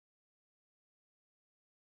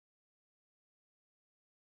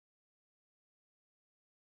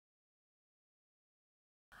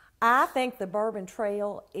I think the Bourbon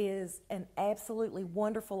Trail is an absolutely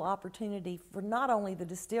wonderful opportunity for not only the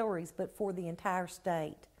distilleries, but for the entire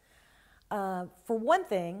state. For one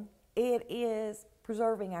thing, it is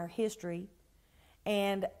preserving our history,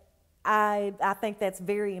 and I think that's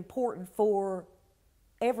very important for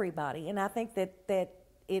everybody. And I think that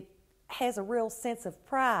it has a real sense of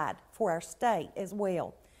pride for our state as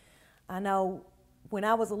well. I know when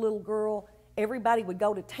I was a little girl, everybody would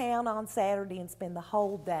go to town on Saturday and spend the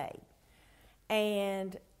whole day.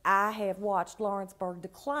 And I have watched Lawrenceburg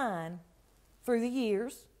decline through the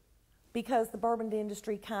years because the bourbon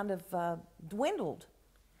industry kind of dwindled.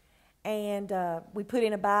 And we put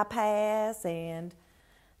in a bypass, and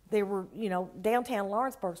there were, downtown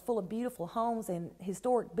Lawrenceburg's full of beautiful homes and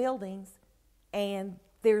historic buildings, and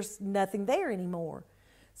there's nothing there anymore.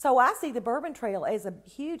 So I see the Bourbon Trail as a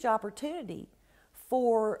huge opportunity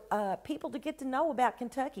for people to get to know about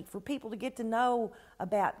Kentucky, for people to get to know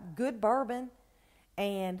about good bourbon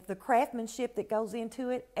and the craftsmanship that goes into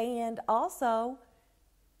it. And also,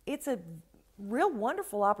 it's a real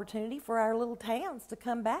wonderful opportunity for our little towns to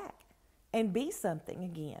come back and be something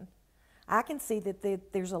again. I can see that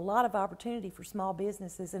there's a lot of opportunity for small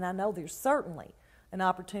businesses, and I know there's certainly an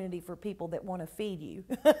opportunity for people that want to feed you.